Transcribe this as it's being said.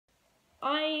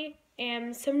I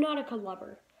am Subnautica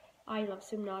lover. I love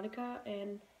Subnautica,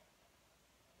 and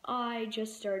I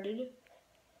just started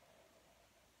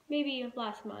maybe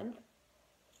last month,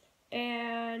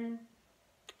 and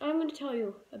I'm going to tell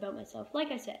you about myself.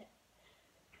 Like I said,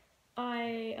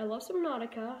 I love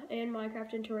Subnautica and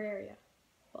Minecraft and Terraria.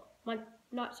 Well,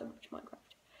 not so much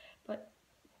Minecraft, but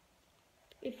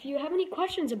if you have any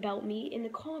questions about me in the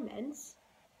comments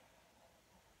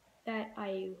that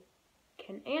I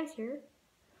can answer,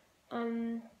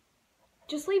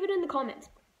 just leave it in the comments,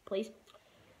 please.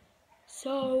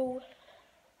 So,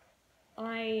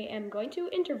 I am going to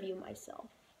interview myself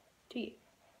to you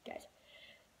guys.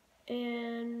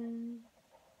 And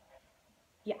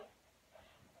yeah.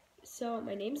 So,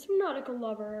 my name's Subnautica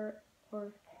Lover,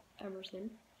 or Emerson,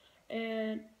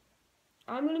 and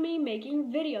I'm going to be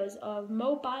making videos of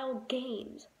mobile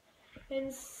games.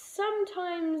 And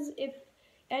sometimes if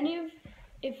any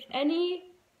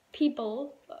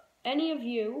of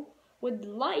you would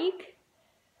like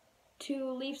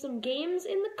to leave some games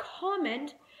in the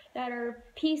comment that are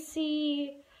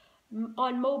PC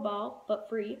on mobile but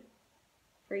free,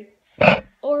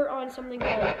 or on something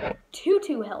called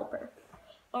Tutu Helper.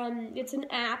 It's an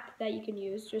app that you can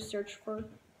use. Just search for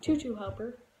Tutu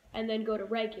Helper and then go to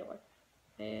regular.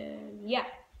 And yeah,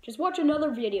 just watch another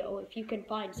video if you can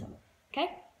find some.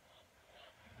 Okay?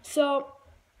 So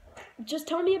just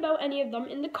tell me about any of them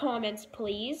in the comments,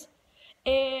 please.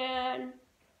 And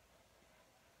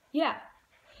yeah,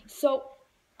 so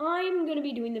I'm gonna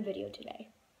be doing the video today.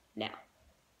 Now,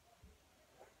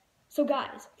 so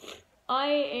guys, I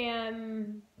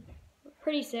am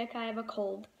pretty sick. I have a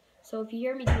cold. So if you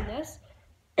hear me do this,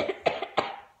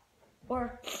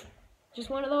 or just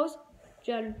one of those,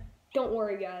 then don't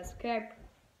worry, guys. Okay?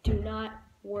 Do not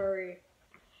worry.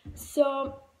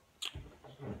 So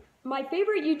my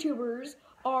favorite YouTubers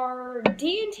are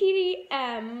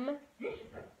DNTDM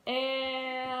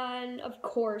and, of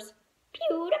course,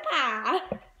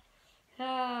 PewDiePie.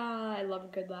 I love a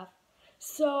good laugh.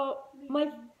 So,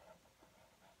 my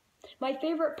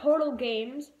favorite Portal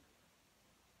games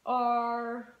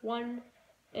are 1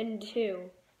 and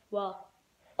 2. Well,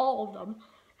 all of them.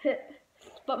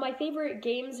 But my favorite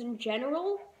games in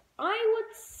general, I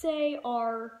would say,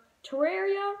 are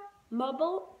Terraria,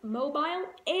 mobile,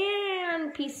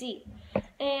 and PC.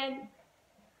 And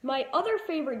my other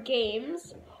favorite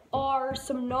games are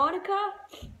Subnautica.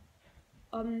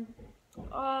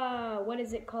 What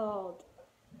is it called?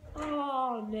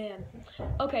 Oh man.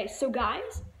 Okay, so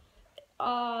guys,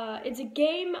 it's a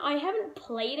game, I haven't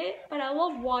played it, but I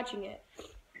love watching it.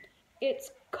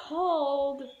 It's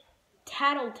called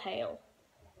Tattletale.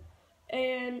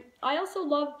 And I also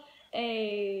love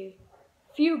a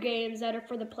few games that are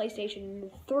for the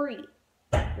PlayStation 3.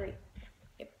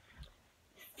 Yep.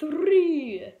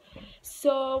 3.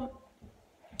 So,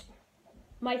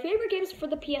 my favorite games for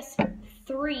the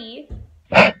PS3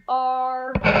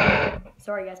 are,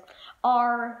 sorry guys,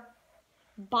 are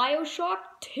BioShock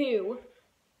 2,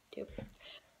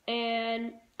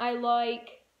 and I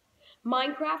like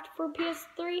Minecraft for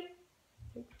PS3.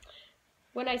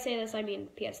 When I say this, I mean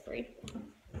PS3.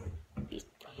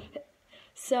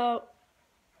 So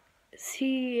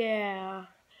yeah,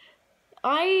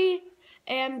 I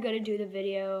am gonna do the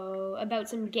video about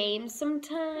some games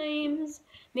sometimes,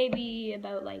 maybe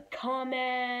about like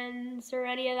comments or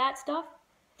any of that stuff.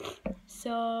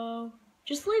 So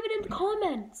just leave it in the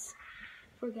comments,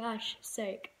 for gosh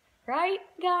sake, right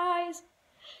guys?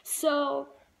 So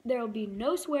there will be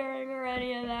no swearing or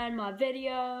any of that in my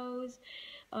videos.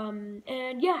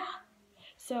 And yeah,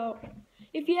 so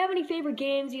if you have any favorite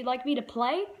games you'd like me to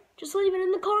play, just leave it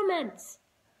in the comments.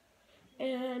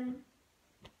 And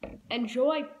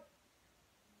enjoy.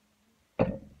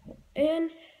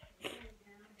 And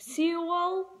see you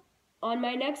all on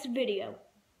my next video.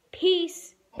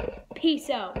 Peace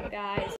out, guys.